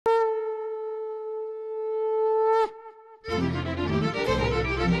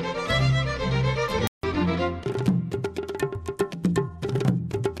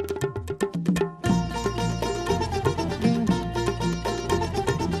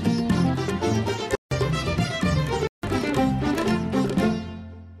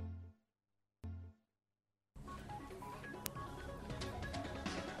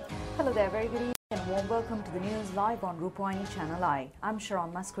live on Rupavahini Channel I. I'm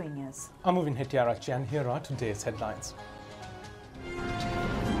Sharon Mascarenhas. I'm Movin Hettiarachchi and here are today's headlines.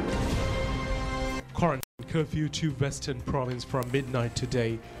 Quarantine curfew to Western Province from midnight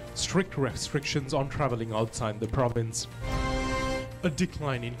today. Strict restrictions on travelling outside the province. A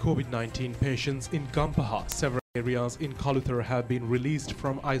decline in COVID-19 patients in Gampaha. Several areas in Kaluthara have been released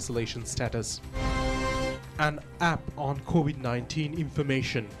from isolation status. An app on COVID-19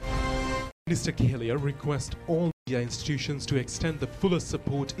 information. Minister Kehelia requests all media institutions to extend the fullest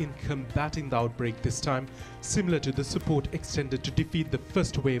support in combating the outbreak this time, similar to the support extended to defeat the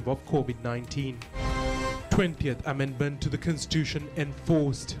first wave of COVID-19. 20th Amendment to the Constitution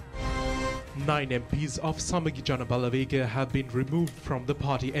enforced. 9 MPs of Samagi Jana Balavega have been removed from the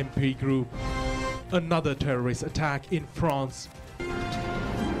party MP group. Another terrorist attack in France.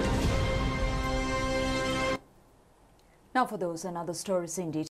 Now for those and other stories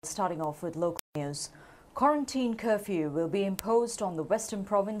in detail, starting off with local news. Quarantine curfew will be imposed on the Western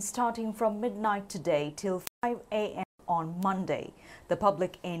Province starting from midnight today till 5 a.m. on Monday. The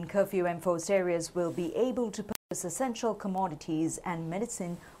public in curfew-enforced areas will be able to purchase essential commodities and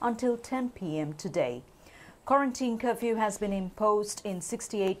medicine until 10 p.m. today. Quarantine curfew has been imposed in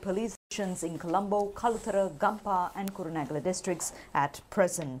 68 police stations in Colombo, Kaluthara, Gampaha and Kurunegala districts at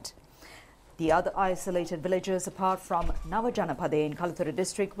present. The other isolated villages apart from Navajanapade in Kaluthara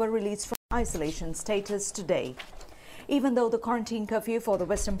district were released from isolation status today. Even though the quarantine curfew for the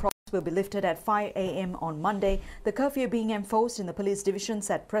Western Province will be lifted at 5 a.m. on Monday, the curfew being enforced in the police divisions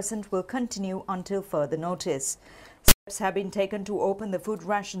at present will continue until further notice. Steps have been taken to open the food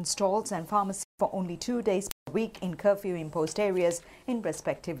ration stalls and pharmacies for only 2 days per week in curfew-imposed areas in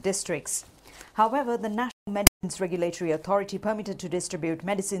respective districts. However, the National Medicines Regulatory Authority permitted to distribute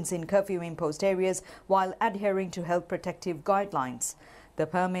medicines in curfew-imposed areas while adhering to health protective guidelines. The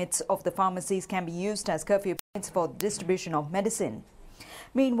permits of the pharmacies can be used as curfew permits for the distribution of medicine.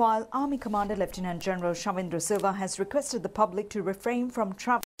 Meanwhile, Army Commander Lieutenant General Shavindra Silva has requested the public to refrain from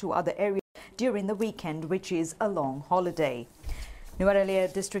travel to other areas during the weekend, which is a long holiday.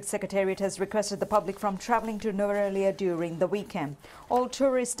 Nuwara District Secretariat has requested the public from travelling to Nuwara during the weekend. All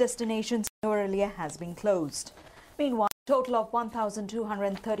tourist destinations in Nuwara has been closed. Meanwhile, a total of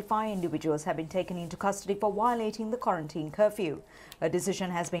 1,235 individuals have been taken into custody for violating the quarantine curfew. A decision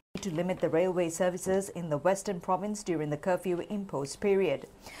has been made to limit the railway services in the Western Province during the curfew-imposed period.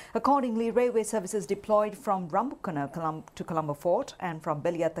 Accordingly, railway services deployed from Rambukana to Colombo Fort and from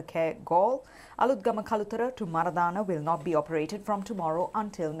Beliatake Gaul, Aludgama Kaluthara to Maradana will not be operated from tomorrow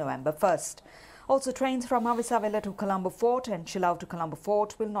until November 1st. Also, trains from Avisavela to Colombo Fort and Chilau to Colombo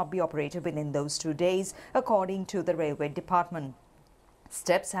Fort will not be operated within those 2 days, according to the Railway Department.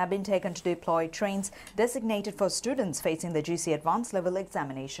 Steps have been taken to deploy trains designated for students facing the GC Advanced Level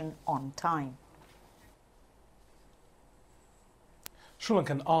examination on time. Sri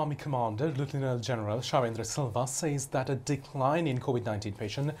Lankan Army Commander Lieutenant General Shavindra Silva says that a decline in COVID-19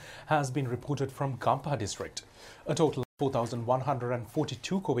 patients has been reported from Gampaha district. A total of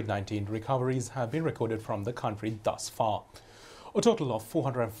 4,142 COVID-19 recoveries have been recorded from the country thus far. A total of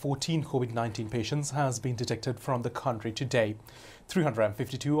 414 COVID-19 patients has been detected from the country today.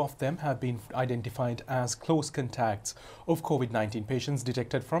 352 of them have been identified as close contacts of COVID-19 patients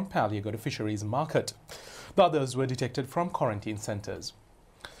detected from Paliagoda Fisheries Market. The others were detected from quarantine centres.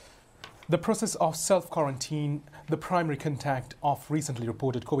 The process of self-quarantine, the primary contact of recently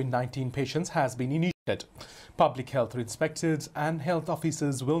reported COVID-19 patients, has been initiated. Public health inspectors and health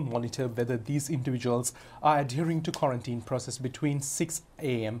officers will monitor whether these individuals are adhering to quarantine process between 6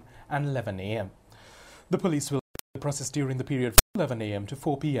 a.m. and 11 a.m. The police will the process during the period from 11 a.m. to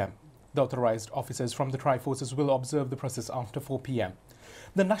 4 p.m. The authorized officers from the Tri-Forces will observe the process after 4 p.m.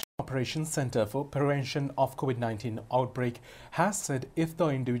 The National Operations Centre for Prevention of COVID-19 Outbreak has said if the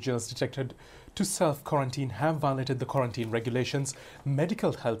individuals detected to self-quarantine have violated the quarantine regulations,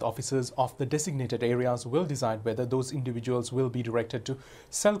 medical health officers of the designated areas will decide whether those individuals will be directed to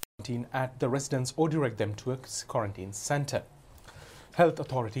self-quarantine at the residence or direct them to a quarantine centre. Health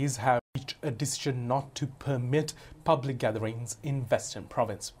authorities have reached a decision not to permit public gatherings in Western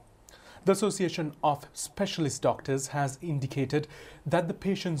Province. The Association of Specialist Doctors has indicated that the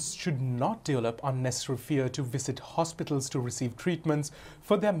patients should not develop unnecessary fear to visit hospitals to receive treatments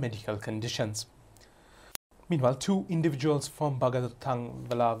for their medical conditions. Meanwhile, 2 individuals from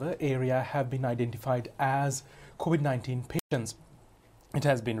Bagathangwalawa area have been identified as COVID-19 patients. It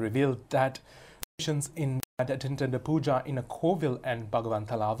has been revealed that patients had attended a puja in a Kovil and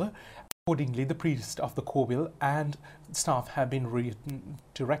Bhagavantalawa. Accordingly, the priest of the Kovil and staff have been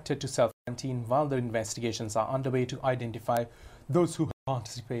redirected to self-quarantine while the investigations are underway to identify those who have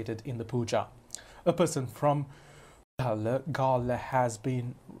participated in the puja. A person from Gala has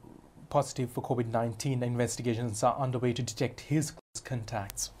been positive for COVID-19. Investigations are underway to detect his close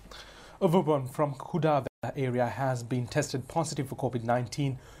contacts. A woman from Kudavela area has been tested positive for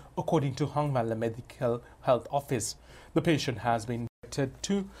COVID-19 according to Hangwalla Medical Health Office. The patient has been directed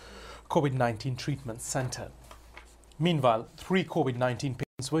to COVID-19 treatment centre. Meanwhile, 3 COVID-19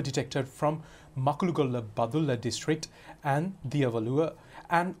 patients were detected from Makulugolla Badulla district and Diyavalua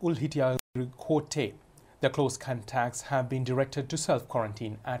and Ulhitiya Kote. Their close contacts have been directed to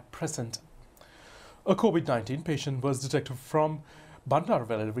self-quarantine at present. A COVID-19 patient was detected from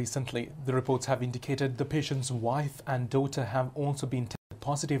Bandarwala recently. The reports have indicated the patient's wife and daughter have also been tested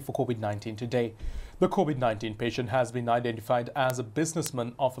positive for COVID-19 today. The COVID-19 patient has been identified as a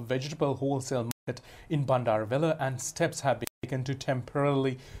businessman of a vegetable wholesale market in Bandarwala, and steps have been taken to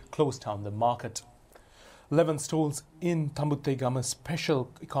temporarily close down the market. 11 stalls in Tambuttegama Special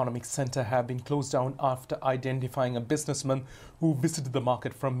Economic Centre have been closed down after identifying a businessman who visited the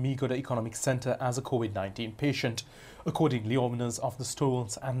market from Meegoda Economic Centre as a COVID-19 patient. Accordingly, owners of the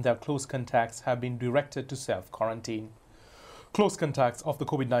stalls and their close contacts have been directed to self-quarantine. Close contacts of the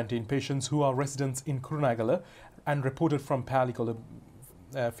COVID-19 patients who are residents in Kurunagala and reported from Paligola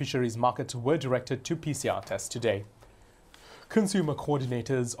Fisheries Market were directed to PCR tests today. Consumer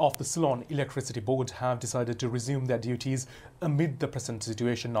coordinators of the Ceylon Electricity Board have decided to resume their duties amid the present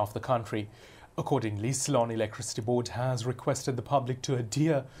situation of the country. Accordingly, Ceylon Electricity Board has requested the public to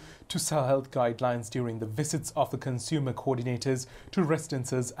adhere to health guidelines during the visits of the consumer coordinators to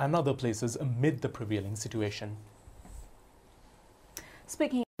residences and other places amid the prevailing situation.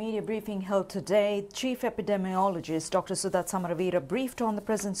 Speaking of media briefing held today, Chief Epidemiologist Dr. Sudat Samaravira briefed on the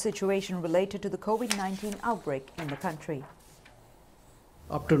present situation related to the COVID-19 outbreak in the country.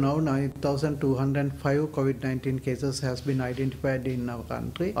 Up to now, 9,205 COVID-19 cases has been identified in our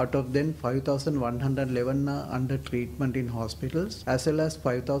country. Out of them, 5,111 are under treatment in hospitals, as well as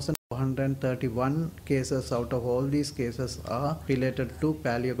 5,431 cases out of all these cases are related to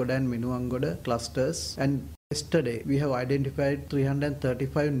Paliyagoda and Minuwangoda clusters. And yesterday, we have identified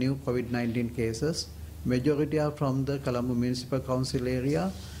 335 new COVID-19 cases. Majority are from the Colombo Municipal Council area,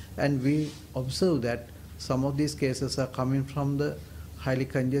 and we observe that some of these cases are coming from the highly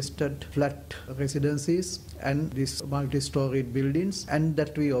congested flat residencies and these multi-storied buildings, and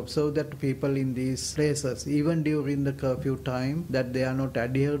that we observe that people in these places, even during the curfew time, that they are not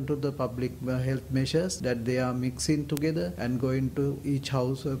adhering to the public health measures, that they are mixing together and going to each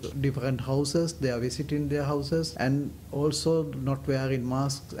house, different houses, they are visiting their houses, and also not wearing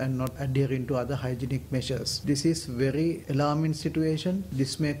masks and not adhering to other hygienic measures. This is very alarming situation.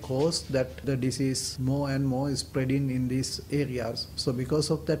 This may cause that the disease more and more is spreading in these areas. So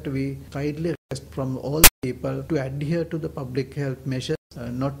because of that, we kindly request from all people to adhere to the public health measures,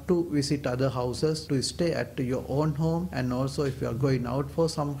 not to visit other houses, to stay at your own home, and also if you are going out for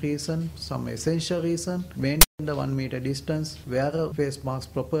some reason, some essential reason, maintain the 1 meter distance, wear a face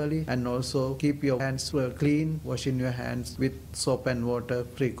mask properly, and also keep your hands clean, washing your hands with soap and water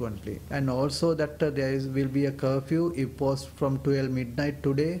frequently. And also that will be a curfew imposed from 12 midnight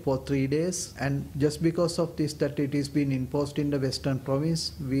today for 3 days, and just because of this that it is being imposed in the Western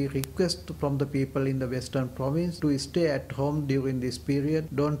Province, we request from the people in the Western Province to stay at home during this period.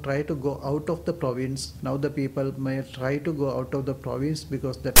 Don't try to go out of the province. Now the people may try to go out of the province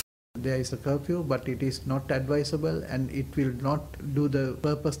because there is a curfew, but it is not advisable and it will not do the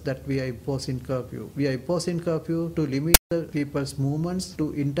purpose that we are imposing curfew. We are imposing curfew to limit the people's movements, to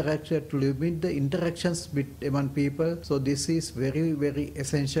limit the interactions among people. So this is very, very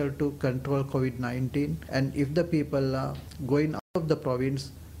essential to control COVID-19. And if the people are going out of the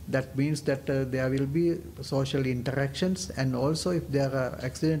province, that means that there will be social interactions, and also if there are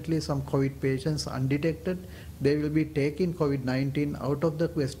accidentally some COVID patients undetected, they will be taking COVID-19 out of the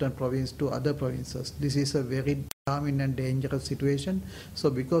Western Province to other provinces. This is a very alarming and dangerous situation. So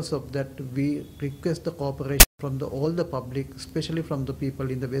because of that, we request the cooperation from all the public, especially from the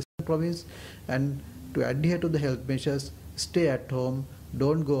people in the Western Province, and to adhere to the health measures, stay at home,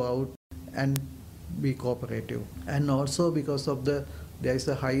 don't go out, and be cooperative. And also because of there is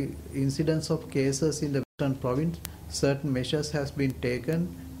a high incidence of cases in the Western Province, certain measures has been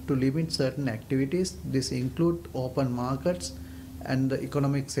taken to limit certain activities. This include open markets and the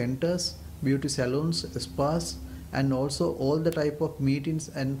economic centers, beauty salons, spas, and also all the type of meetings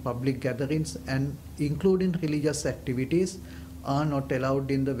and public gatherings, and including religious activities, are not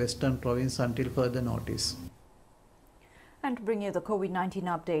allowed in the Western Province until further notice. And to bring you the COVID-19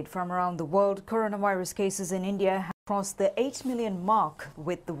 update from around the world, coronavirus cases in India have crossed the 8 million mark,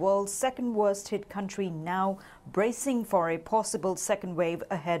 with the world's second worst hit country now bracing for a possible second wave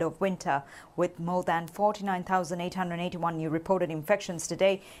ahead of winter. With more than 49,881 new reported infections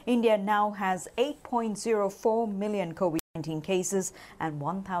today, India now has 8.04 million COVID-19 cases and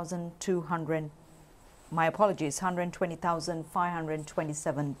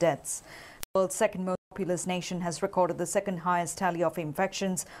 120,527 deaths. The world's second most populous nation has recorded the second highest tally of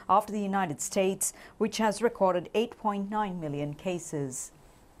infections after the United States, which has recorded 8.9 million cases.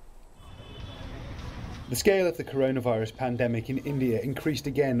 The scale of the coronavirus pandemic in India increased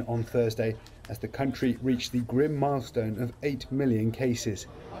again on Thursday as the country reached the grim milestone of 8 million cases.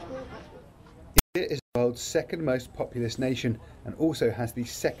 India is the world's second most populous nation and also has the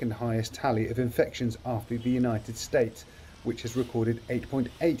second highest tally of infections after the United States, which has recorded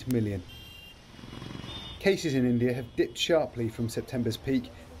 8.8 million. Cases in India have dipped sharply from September's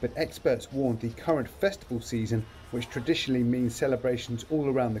peak, but experts warned the current festival season, which traditionally means celebrations all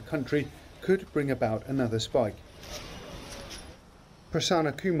around the country, could bring about another spike.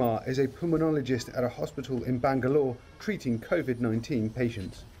 Prasanna Kumar is a pulmonologist at a hospital in Bangalore treating COVID-19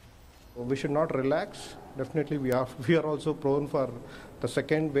 patients. We should not relax. Definitely we are also prone for the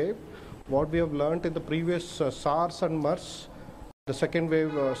second wave. What we have learned in the previous SARS and MERS, the second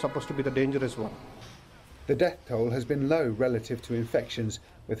wave was supposed to be the dangerous one. The death toll has been low relative to infections,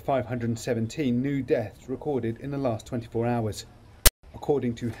 with 517 new deaths recorded in the last 24 hours.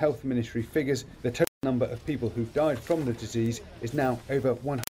 According to Health Ministry figures, the total number of people who've died from the disease is now over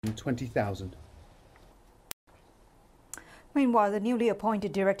 120,000. Meanwhile, the newly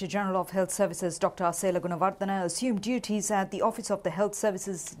appointed Director General of Health Services, Dr. Asela Gunawardena, assumed duties at the Office of the Health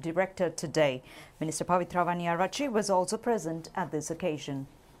Services Director today. Minister Pavitravani Arachi was also present at this occasion.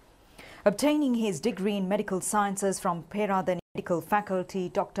 Obtaining his degree in medical sciences from Peradeni Medical Faculty,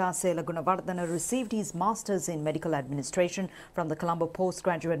 Dr. Asela Gunawardena received his Masters in Medical Administration from the Colombo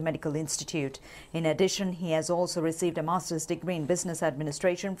Postgraduate Medical Institute. In addition, he has also received a Master's degree in Business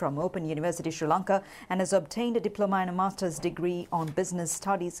Administration from Open University Sri Lanka and has obtained a Diploma and a Master's degree on Buddhist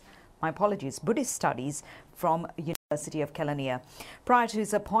Studies from University of Kelaniya. Prior to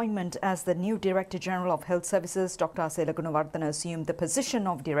his appointment as the new Director General of Health Services, Dr. Asela Gunawardena assumed the position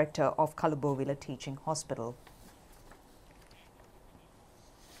of Director of Kalabovila Teaching Hospital.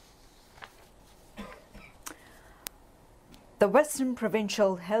 The Western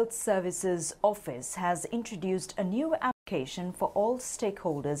Provincial Health Services Office has introduced a new application for all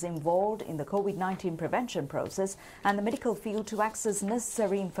stakeholders involved in the COVID-19 prevention process and the medical field to access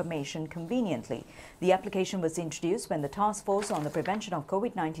necessary information conveniently. The application was introduced when the Task Force on the Prevention of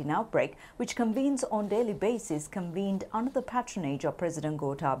COVID-19 Outbreak, which convenes on daily basis, convened under the patronage of President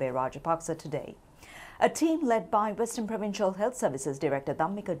Gotabaya Rajapaksa today. A team led by Western Provincial Health Services Director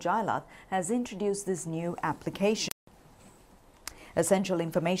Dhammika Jayalath has introduced this new application. Essential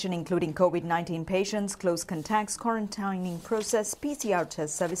information including COVID-19 patients, close contacts, quarantining process, PCR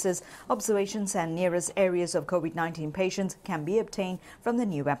test services, observations and nearest areas of COVID-19 patients can be obtained from the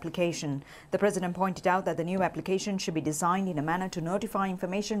new application. The President pointed out that the new application should be designed in a manner to notify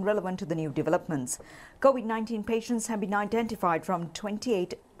information relevant to the new developments. COVID-19 patients have been identified from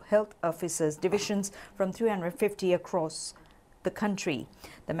 28 health officers' divisions from 350 across the country.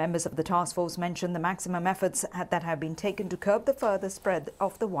 The members of the task force mentioned the maximum efforts that have been taken to curb the further spread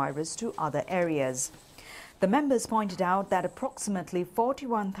of the virus to other areas. The members pointed out that approximately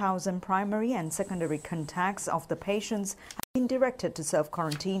 41,000 primary and secondary contacts of the patients have been directed to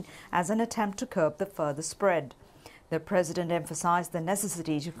self-quarantine as an attempt to curb the further spread. The President emphasized the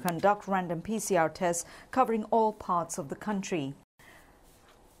necessity to conduct random PCR tests covering all parts of the country.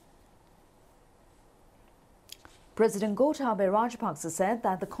 President Gotabaya Rajapaksa said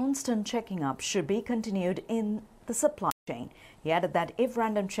that the constant checking up should be continued in the supply chain. He added that if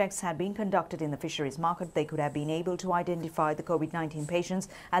random checks had been conducted in the fisheries market, they could have been able to identify the COVID-19 patients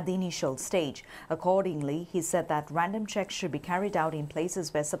at the initial stage. Accordingly, he said that random checks should be carried out in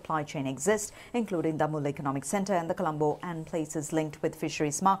places where supply chain exists, including the Damul Economic Centre and the Colombo, and places linked with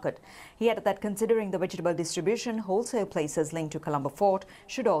fisheries market. He added that considering the vegetable distribution, wholesale places linked to Colombo Fort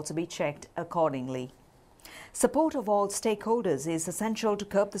should also be checked accordingly. Support of all stakeholders is essential to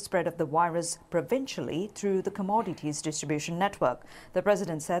curb the spread of the virus provincially through the commodities distribution network. The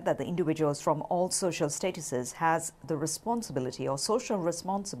President said that the individuals from all social statuses has the responsibility or social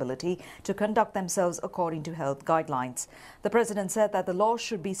responsibility to conduct themselves according to health guidelines. The President said that the law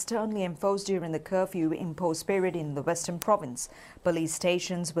should be sternly enforced during the curfew imposed period in the Western Province. Police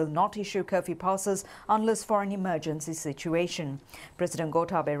stations will not issue curfew passes unless for an emergency situation. President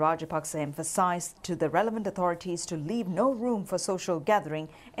Gotabaya Rajapaksa emphasized to the relevant authorities to leave no room for social gathering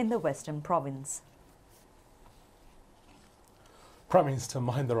in the Western Province. Prime Minister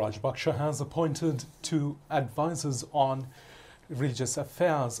Mahinda Rajapaksa has appointed 2 advisors on religious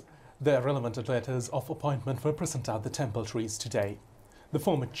affairs. Their relevant letters of appointment were present at the temple trees today. The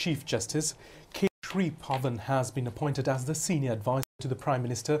former Chief Justice K. Rupavahini has been appointed as the senior advisor to the Prime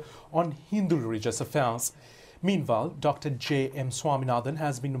Minister on Hindu religious affairs. Meanwhile, Dr. J. M. Swaminathan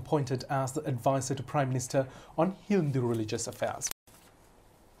has been appointed as the advisor to Prime Minister on Hindu religious affairs.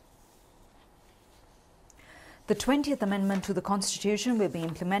 The 20th Amendment to the Constitution will be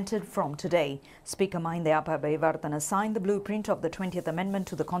implemented from today. Speaker Mahinda Rajapaksa signed the blueprint of the 20th Amendment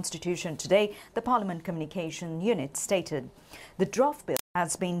to the Constitution today, the Parliament Communication Unit stated. The draft bill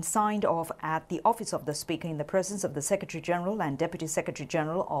has been signed off at the office of the Speaker in the presence of the Secretary-General and Deputy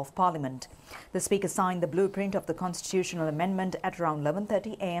Secretary-General of Parliament. The Speaker signed the blueprint of the constitutional amendment at around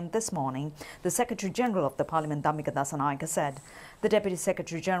 11:30 a.m. this morning, the Secretary-General of the Parliament, Dhammika Dasanayake, said. The Deputy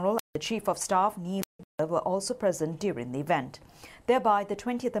Secretary-General and the Chief of Staff, Neil, were also present during the event. Thereby, the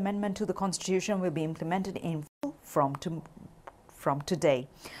 20th Amendment to the Constitution will be implemented in full from today.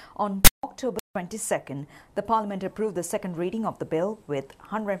 On October 22nd, the Parliament approved the second reading of the bill with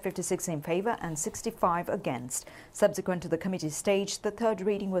 156 in favour and 65 against. Subsequent to the committee stage, the third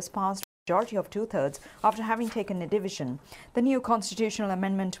reading was passed with a majority of 2/3 after having taken a division. The new constitutional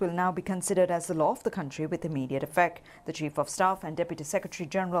amendment will now be considered as the law of the country with immediate effect, the Chief of Staff and Deputy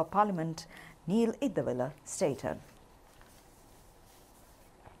Secretary-General of Parliament, Neil Idavilla, stated.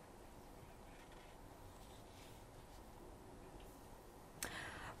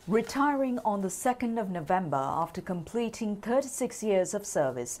 Retiring on the 2nd of November after completing 36 years of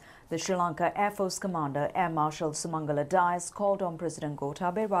service, the Sri Lanka Air Force Commander Air Marshal Sumangala Dias called on President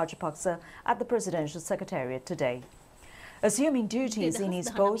Gotabaya Rajapaksa at the Presidential Secretariat today. Assuming duties in his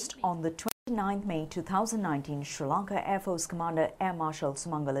post on the 29th May 2019, Sri Lanka Air Force Commander Air Marshal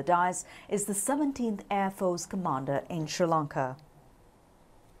Sumangala Dias is the 17th Air Force Commander in Sri Lanka.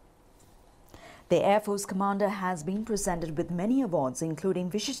 The Air Force Commander has been presented with many awards, including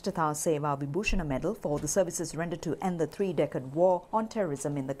Vishishtata Seva Vibhushana Medal for the services rendered to end the 3-decade war on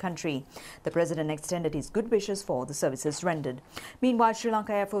terrorism in the country. The President extended his good wishes for the services rendered. Meanwhile, Sri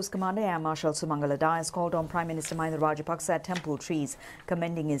Lanka Air Force Commander Air Marshal Sumangala Dias called on Prime Minister Mahinda Rajapaksa at temple trees.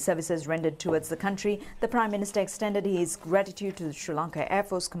 Commending his services rendered towards the country, the Prime Minister extended his gratitude to the Sri Lanka Air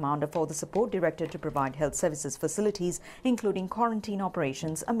Force Commander for the support directed to provide health services facilities, including quarantine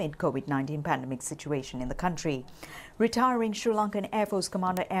operations amid COVID-19 pandemic situation in the country. Retiring Sri Lankan Air Force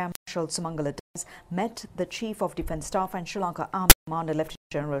Commander Air Marshal Sumangala Dias met the Chief of Defence Staff and Sri Lanka Army Commander Lieutenant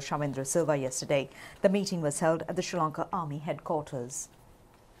General Shavendra Silva yesterday. The meeting was held at the Sri Lanka Army headquarters.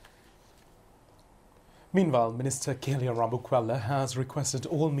 Meanwhile, Minister Kelia Rambukwella has requested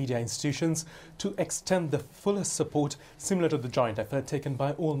all media institutions to extend the fullest support similar to the joint effort taken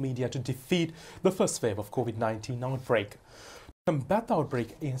by all media to defeat the first wave of COVID-19 outbreak. To combat the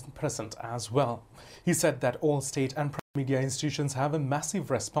outbreak is present as well. He said that all state and private media institutions have a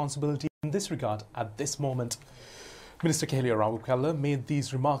massive responsibility in this regard at this moment. Minister Kelia Rambukwella made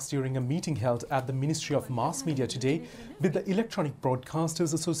these remarks during a meeting held at the Ministry of Mass Media today with the Electronic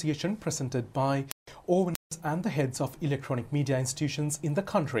Broadcasters Association, presented by owners and the heads of electronic media institutions in the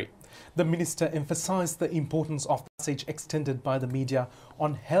country. The minister emphasized the importance of the message extended by the media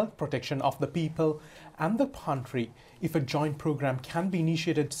on health protection of the people and the country. If a joint program can be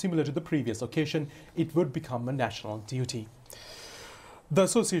initiated similar to the previous occasion, it would become a national duty. The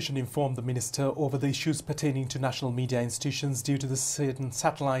association informed the minister over the issues pertaining to national media institutions due to the certain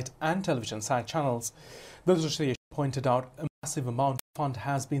satellite and television side channels. The association pointed out a massive amount of fund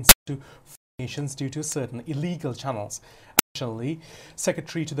has been sent to nations due to certain illegal channels. Additionally,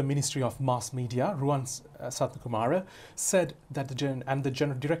 Secretary to the Ministry of Mass Media, Ruan Satnakumara, said that the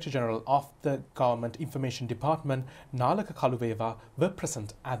Director General of the Government Information Department, Nalaka Kaluveva, were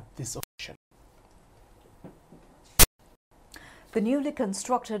present at this occasion. The newly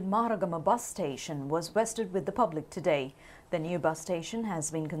constructed Maharagama bus station was vested with the public today. The new bus station has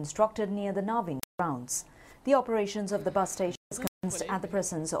been constructed near the Navin grounds. The operations of the bus station is commenced at the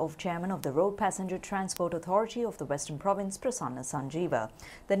presence of Chairman of the Road Passenger Transport Authority of the Western Province, Prasanna Sanjeeva.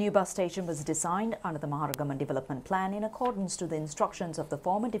 The new bus station was designed under the Maharagama Development Plan in accordance to the instructions of the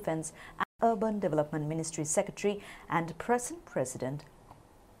former Defence and Urban Development Ministry Secretary and present President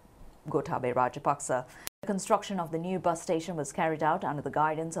Gotabaya Rajapaksa. The construction of the new bus station was carried out under the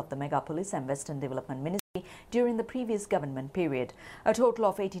guidance of the Megapolis and Western Development Ministry during the previous government period. A total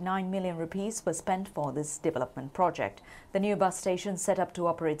of 89 million rupees was spent for this development project. The new bus station set up to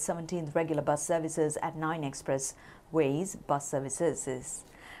operate 17 regular bus services at 9 expressways bus services.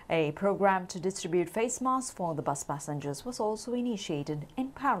 A program to distribute face masks for the bus passengers was also initiated in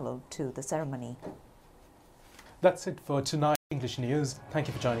parallel to the ceremony. That's it for tonight. English News. Thank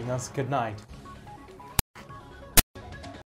you for joining us. Good night.